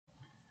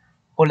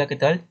Hola, ¿qué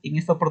tal? En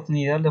esta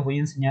oportunidad les voy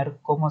a enseñar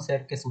cómo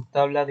hacer que su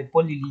tabla de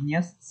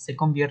polilíneas se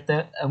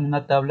convierta en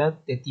una tabla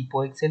de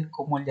tipo Excel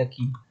como el de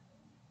aquí.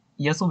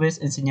 Y a su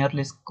vez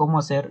enseñarles cómo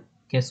hacer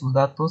que sus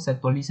datos se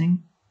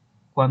actualicen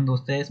cuando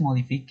ustedes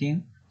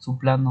modifiquen su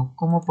plano.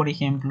 Como por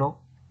ejemplo,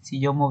 si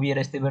yo moviera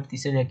este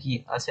vértice de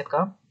aquí hacia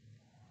acá,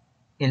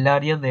 el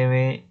área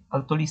debe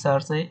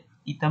actualizarse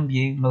y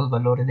también los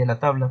valores de la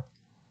tabla.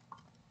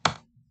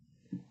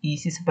 Y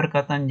si se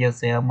percatan, ya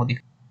sea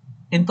modificado.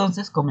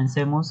 Entonces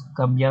comencemos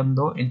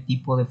cambiando el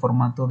tipo de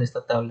formato de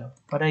esta tabla.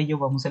 Para ello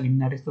vamos a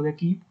eliminar esto de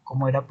aquí,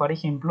 como era para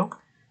ejemplo.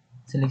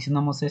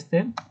 Seleccionamos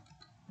este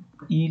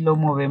y lo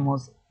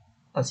movemos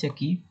hacia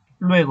aquí.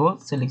 Luego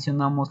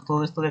seleccionamos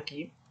todo esto de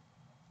aquí,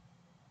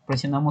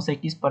 presionamos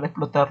X para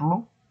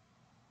explotarlo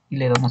y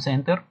le damos a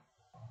Enter.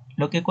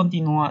 Lo que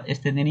continúa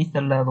es tener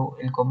instalado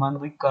el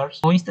comando YQARCH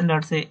o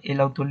instalarse el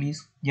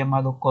autolisp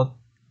llamado code,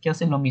 que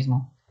hace lo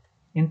mismo.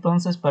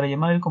 Entonces, para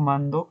llamar el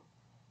comando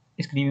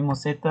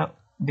escribimos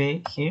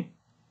ZBG,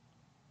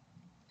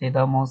 le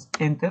damos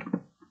Enter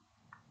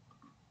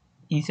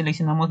y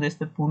seleccionamos de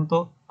este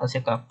punto hacia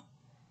acá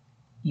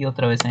y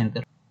otra vez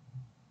Enter.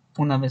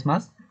 Una vez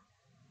más.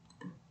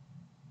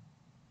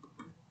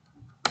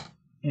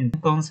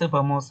 Entonces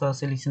vamos a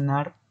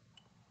seleccionar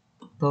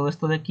todo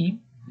esto de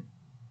aquí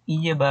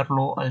y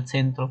llevarlo al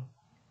centro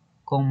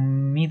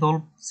con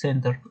Middle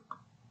Center.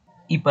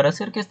 Y para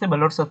hacer que este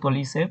valor se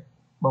actualice,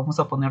 vamos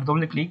a poner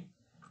doble clic,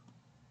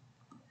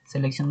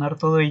 seleccionar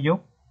todo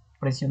ello,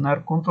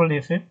 presionar Control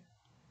F,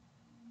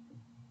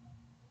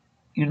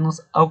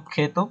 irnos a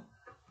objeto,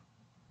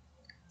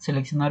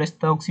 seleccionar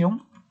esta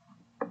opción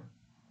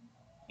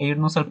e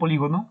irnos al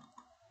polígono.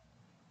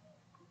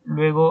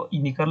 Luego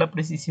indicar la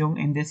precisión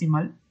en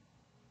decimal.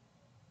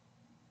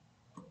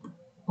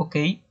 Ok,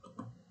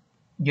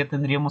 ya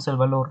tendríamos el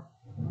valor.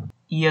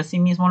 Y así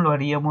mismo lo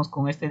haríamos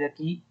con este de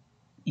aquí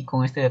y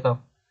con este de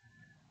acá.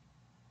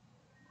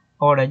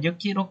 Ahora yo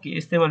quiero que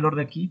este valor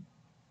de aquí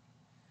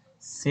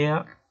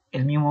sea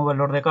el mismo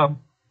valor de acá.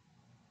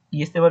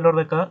 Y este valor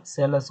de acá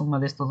sea la suma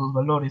de estos dos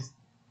valores.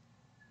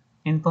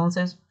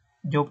 Entonces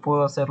yo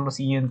puedo hacer lo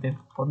siguiente.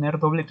 Poner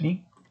doble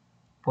clic,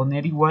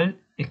 poner igual,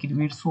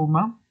 escribir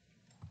suma.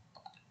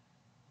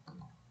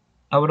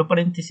 Abro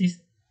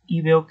paréntesis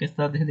y veo que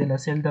está desde la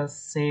celda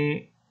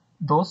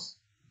C2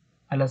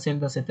 a la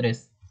celda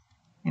C3.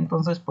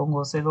 Entonces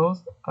pongo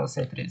C2 a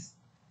C3.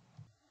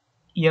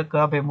 Y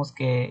acá vemos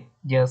que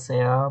ya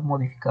se ha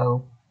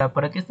modificado.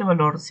 Para que este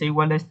valor sea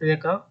igual a este de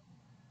acá,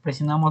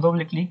 presionamos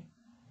doble clic,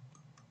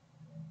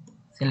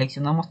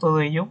 seleccionamos todo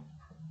ello,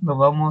 nos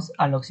vamos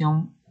a la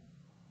opción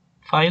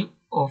File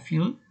o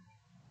Fill,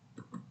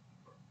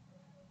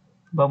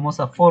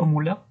 vamos a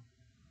Fórmula,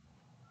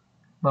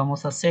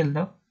 vamos a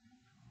Celda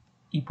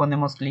y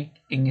ponemos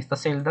clic en esta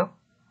celda,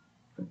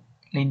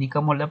 le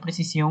indicamos la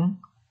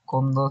precisión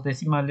con 2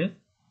 decimales,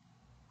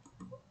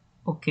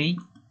 ok,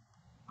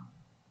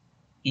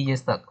 y ya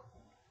está.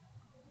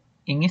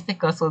 En este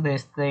caso de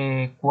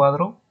este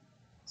cuadro,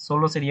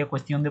 solo sería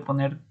cuestión de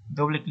poner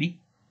doble clic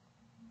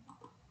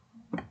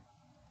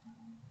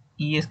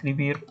y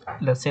escribir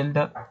la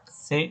celda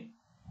C2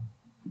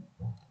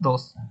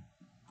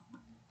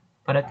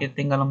 para que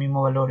tenga los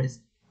mismos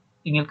valores.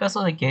 En el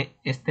caso de que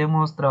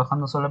estemos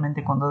trabajando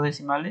solamente con 2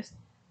 decimales,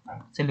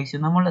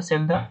 seleccionamos la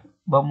celda,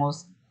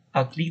 vamos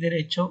a clic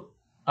derecho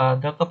a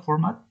Data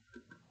Format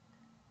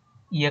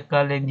y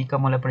acá le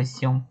indicamos la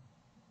precisión.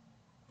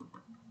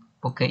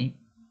 Ok.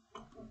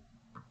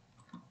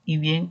 Y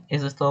bien,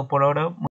 eso es todo por ahora.